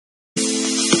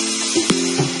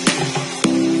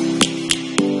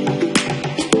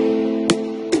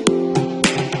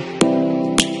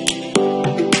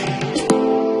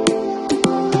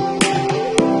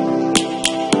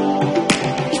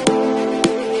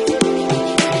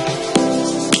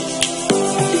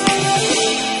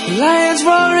Lions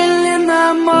roaring in the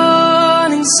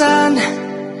morning sun,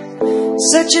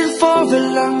 searching for a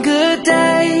longer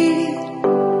day.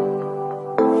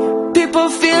 People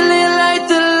feeling like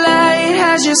the light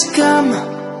has just come.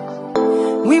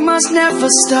 We must never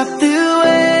stop the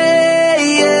way.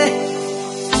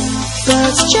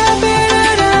 Birds chirping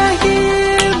and I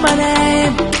hear my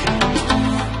name,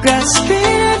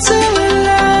 grasping into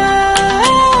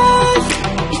life.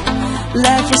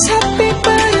 Life is happy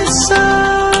but it's so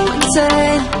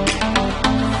insane.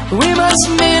 We must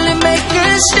merely make a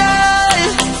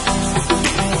start.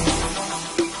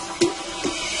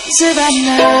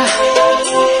 Savannah,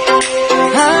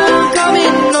 I'm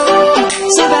coming home.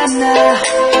 Savannah,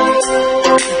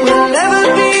 we'll never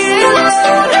be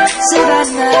alone.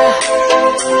 Savannah,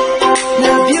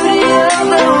 the beauty of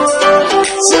the world.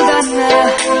 Savannah,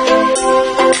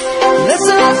 let's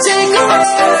all take a walk.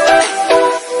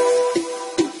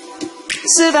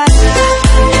 Savannah,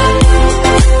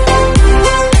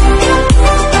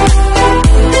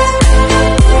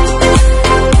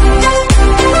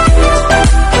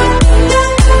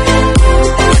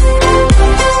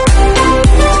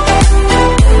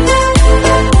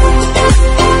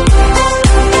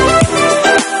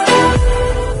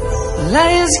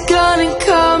 light is gonna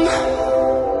come.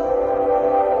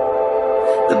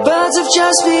 The birds have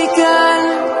just begun.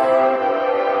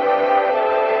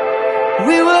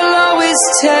 We will always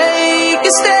take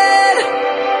a stand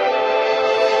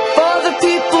for the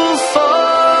people, for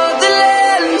the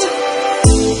land.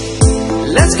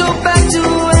 Let's go back to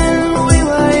when we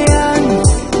were young.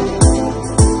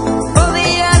 For the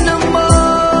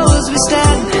animals we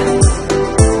stand.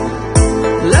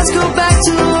 Let's go back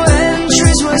to when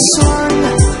trees were swung,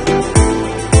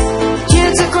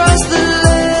 kids across the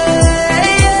land.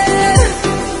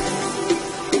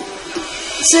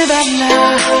 Savannah,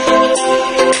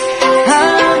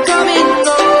 I'm coming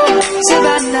home.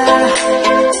 Savannah,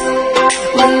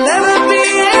 we'll never be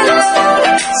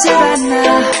alone.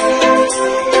 Savannah,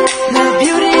 the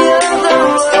beauty of the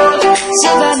world.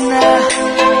 Savannah,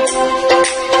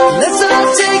 let's all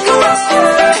take a walk.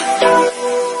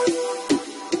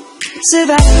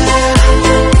 Savannah,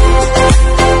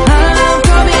 I'm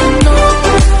coming home.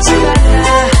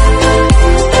 Savannah,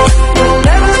 we'll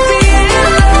never be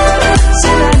alone.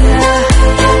 Savannah,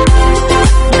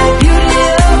 the beauty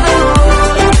of the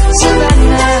world.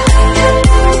 Savannah,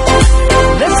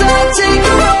 let's all take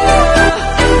a walk.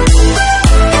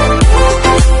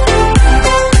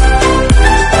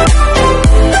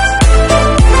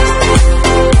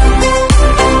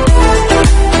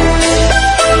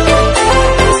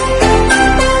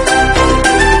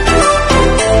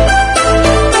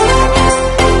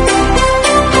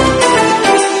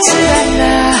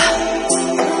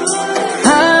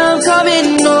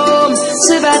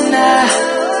 Savannah,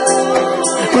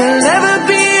 we'll never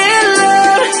be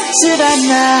alone.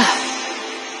 Savannah.